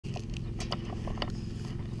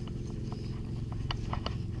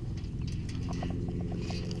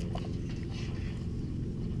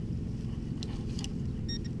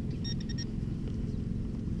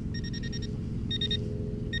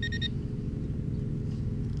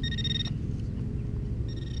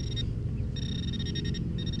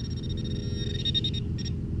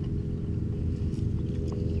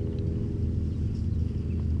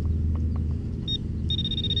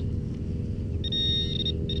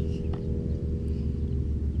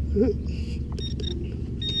A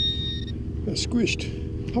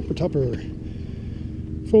squished popper topper,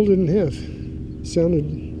 folded in half.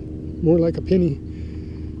 Sounded more like a penny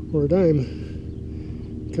or a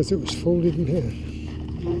dime because it was folded in half.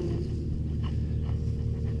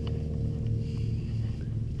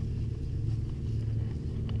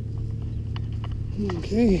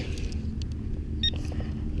 Okay,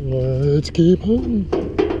 let's keep hunting.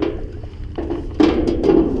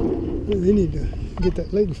 They need to get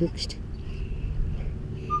that leg fixed.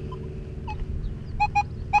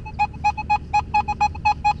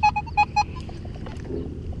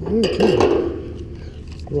 Okay,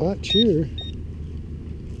 watch here.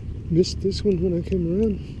 Missed this one when I came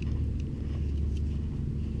around.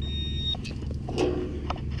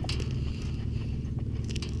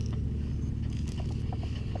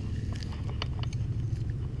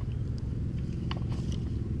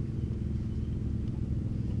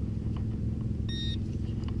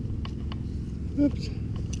 Oops.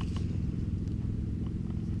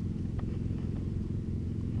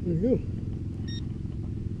 There you go.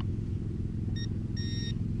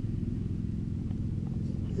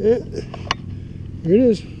 Yeah, here it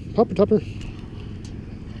is, popper topper.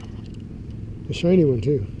 A shiny one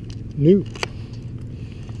too, new.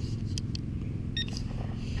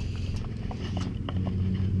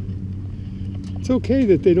 It's okay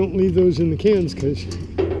that they don't leave those in the cans because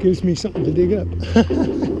it gives me something to dig up.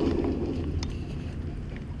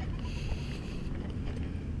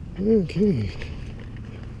 Okay.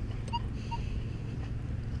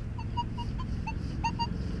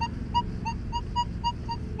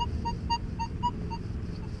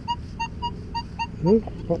 Well,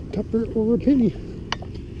 pop topper or a penny.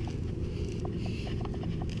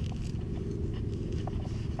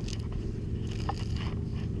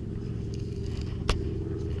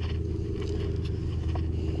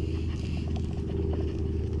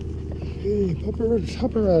 Okay, popper or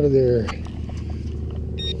topper out of there.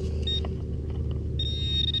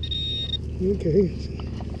 Okay,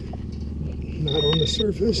 not on the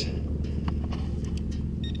surface.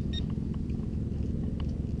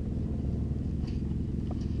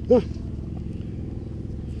 Ah.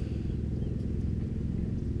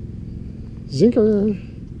 Zinker,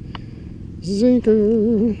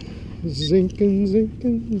 zinker, zinkin,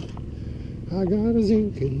 zinkin. I got a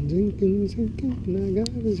zinkin, zinkin, zinkin. I got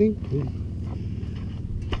a zinkin.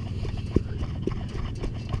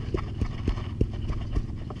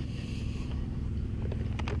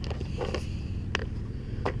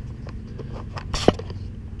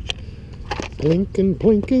 Blinking,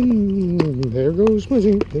 blinking, there goes my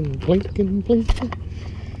zinkin, blinking, blinking.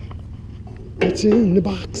 It's in the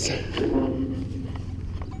box.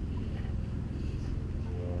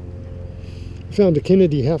 I found a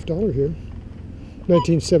Kennedy $50 here,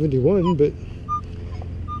 1971, but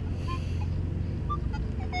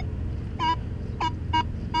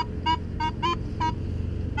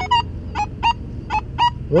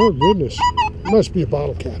oh goodness, must be a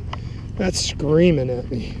bottle cap. That's screaming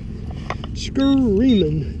at me.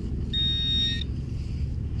 Screaming.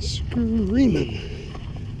 Screaming.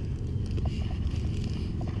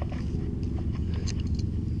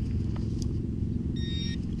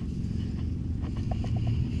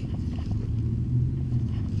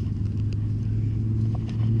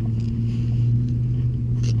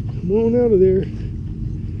 Come on out of there.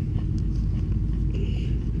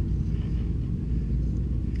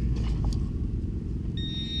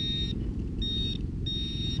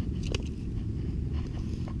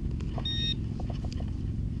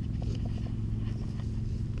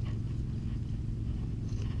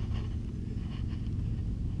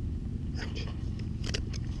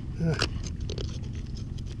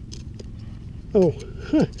 Oh,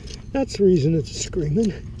 that's the reason it's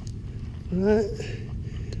screaming. Right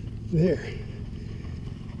there.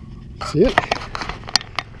 See it?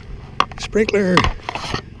 Sprinkler.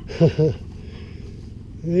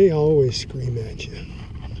 They always scream at you.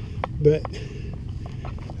 But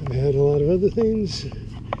I've had a lot of other things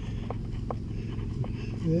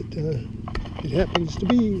that it happens to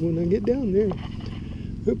be when I get down there.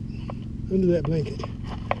 Oop, under that blanket.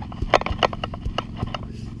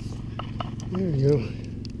 There you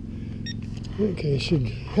go. Okay, should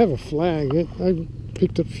have a flag. I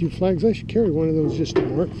picked up a few flags. I should carry one of those just to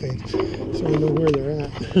mark things so I know where they're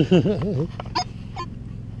at.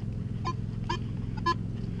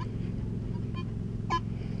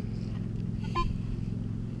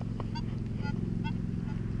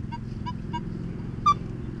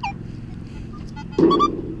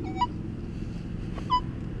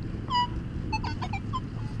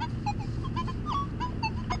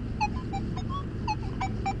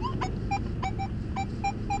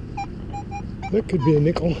 That could be a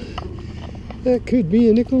nickel. That could be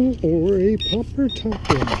a nickel or a popper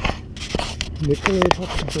topper. Nickel or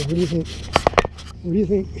popper topper. What do you think? What do you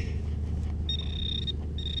think?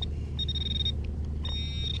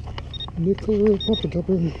 Nickel or popper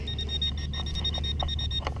topper?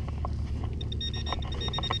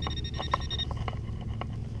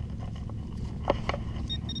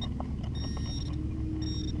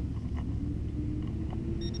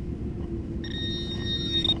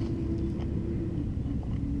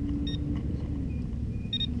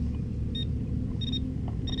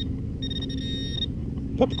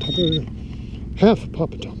 Popper topper, half a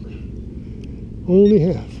popper topper, only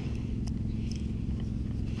half,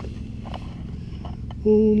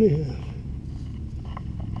 only half.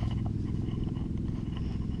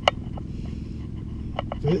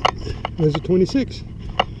 There's a 26,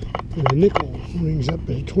 and a nickel rings up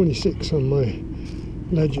at 26 on my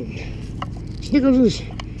legend. Snickers.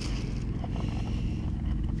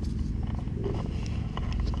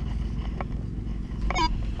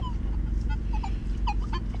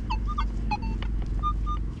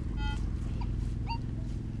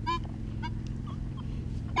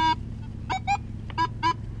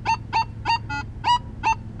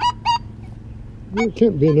 Well, it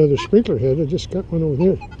can't be another sprinkler head. I just got one over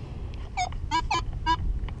there.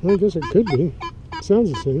 I guess it could be. It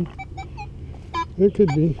sounds the same. It could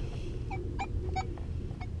be.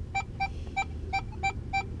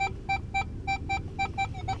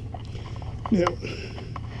 Now,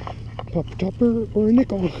 popper topper or a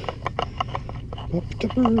nickel? Popper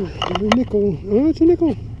topper or a nickel? Oh, it's a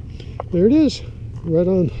nickel. There it is. Right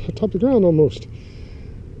on top of the ground almost.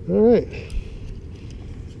 All right.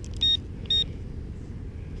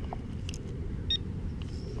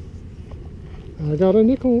 I got a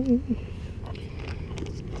nickel.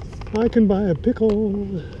 I can buy a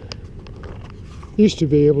pickle. Used to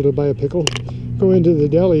be able to buy a pickle. Go into the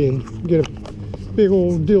deli and get a big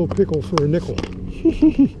old dill pickle for a nickel.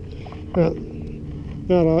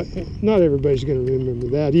 Not everybody's going to remember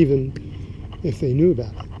that, even if they knew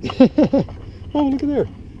about it. Oh, look at there.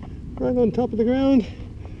 Right on top of the ground.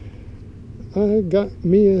 I got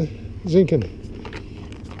me a zinkin.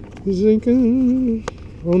 Zinkin.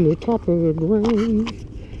 On the top of the ground,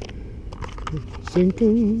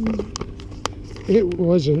 sinking, it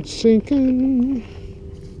wasn't sinking.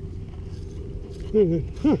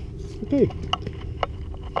 Huh, okay.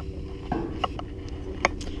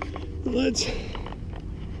 Let's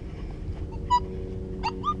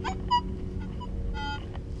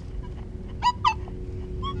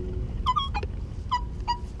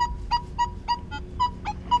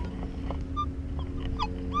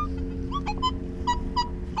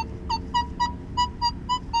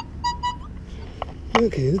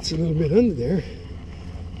okay, it's a little bit under there.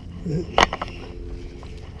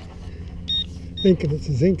 Thinking it's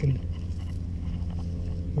a zinkin.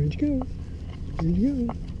 Where'd you go? Where'd you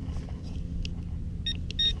go?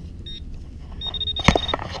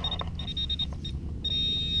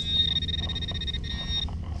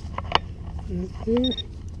 Right there.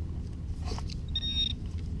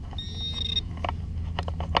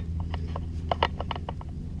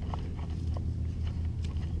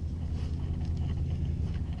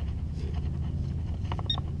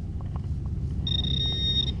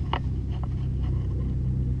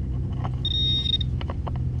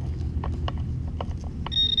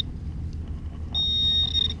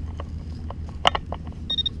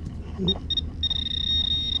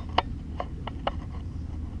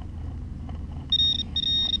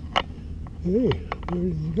 Hey, where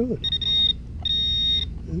is he going?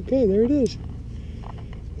 Okay, there it is.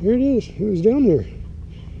 There it is. It was down there.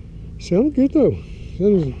 Sounded good though.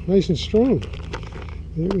 Sounded nice and strong.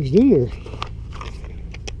 It was in there.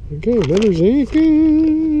 Okay, another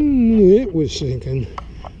sinking. It was sinking.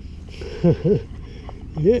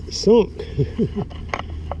 It sunk.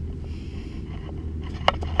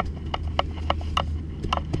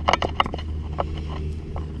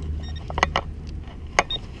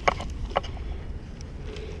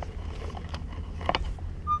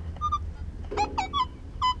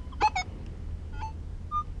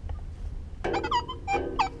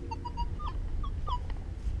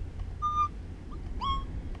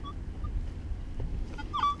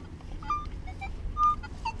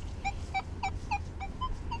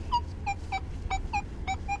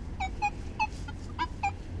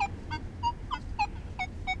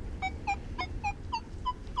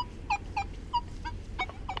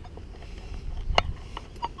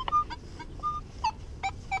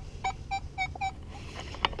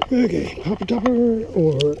 Okay, popper topper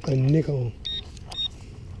or a nickel?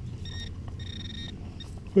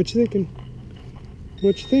 What you thinking?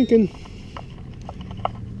 What you thinking?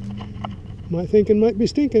 My thinking might be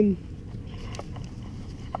stinking.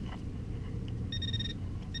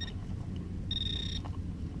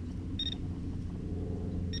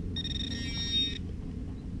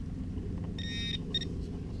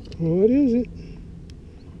 What is it?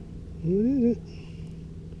 What is it?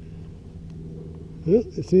 Well,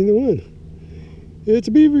 it's neither one. It's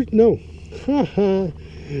a beaver. No. Ha ha.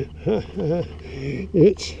 Ha ha.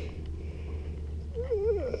 It's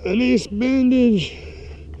an ace bandage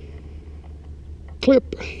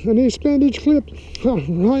clip. An ace bandage clip. All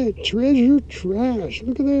right. Treasure trash.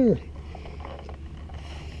 Look at there.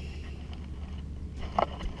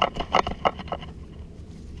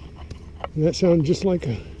 And that sounds just like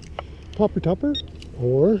a popper topper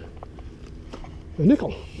or a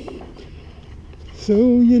nickel. So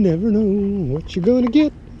you never know what you're gonna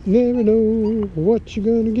get. Never know what you're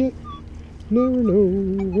gonna get. Never know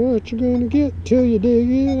what you're gonna get till you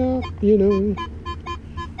dig it out, you know.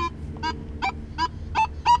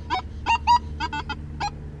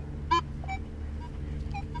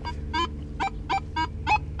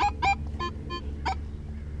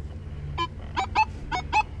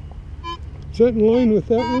 Is that in line with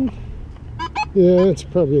that one? Yeah, it's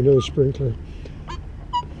probably a nose sprinkler.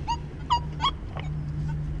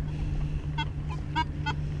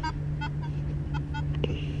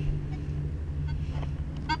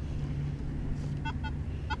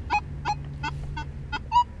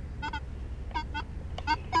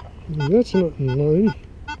 That's not in line.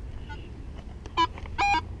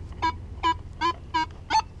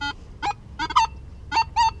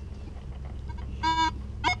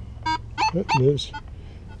 That is.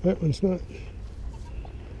 That one's not.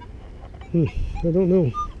 I don't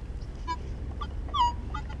know.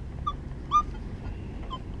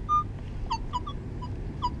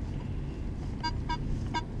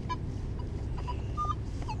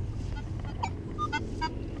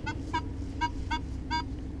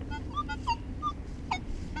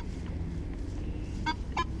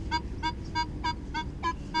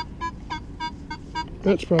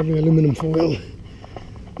 That's probably aluminum foil.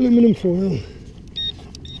 Aluminum foil.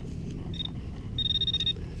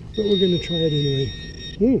 But we're going to try it anyway.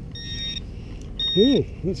 Ooh. Ooh,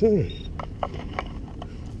 what's that?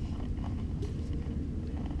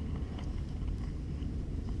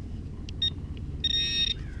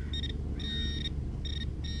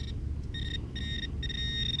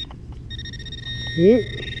 Yeah,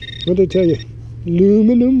 what did I tell you?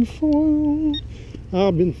 Aluminum foil.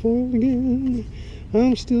 I've been foiled again.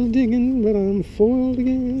 I'm still digging, but I'm foiled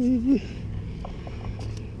again.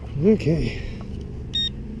 Okay.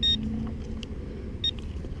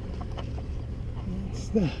 What's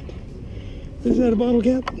that? Is that a bottle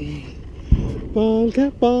cap? Bottle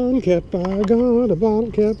cap, bottle cap. I got a bottle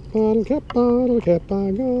cap, bottle cap, bottle cap.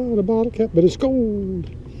 I got a bottle cap, but it's gold.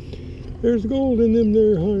 There's gold in them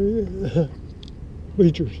there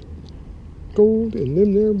bleachers. Gold in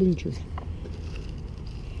them there bleachers.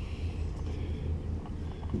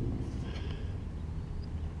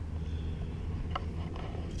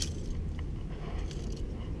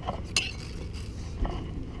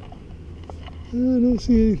 I don't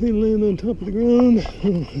see anything laying on top of the ground.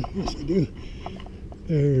 Oh, yes, I do.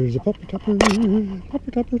 There's a popper topper,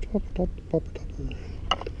 popper topper, popper topper, popper topper.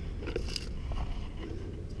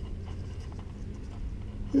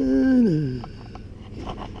 And,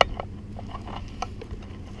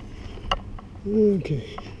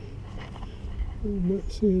 okay. I'm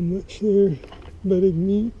not seeing much there, but it's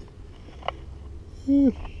neat.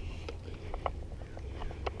 Yeah.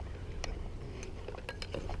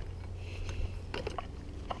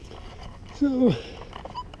 So,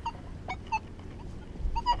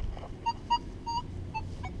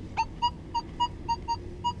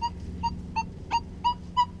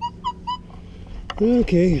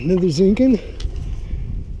 okay, another zinkin.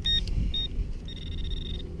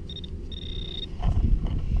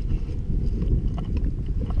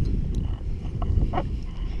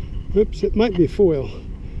 Oops, it might be foil.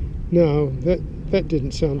 No, that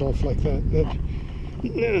didn't sound off like that.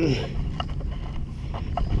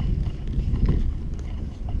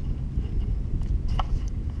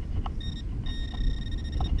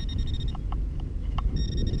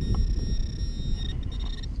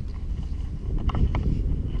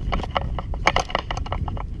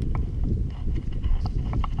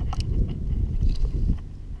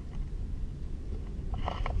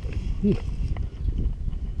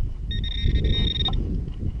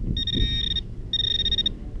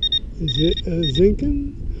 Is it a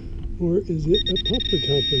zinkin or is it a popper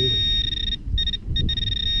topper?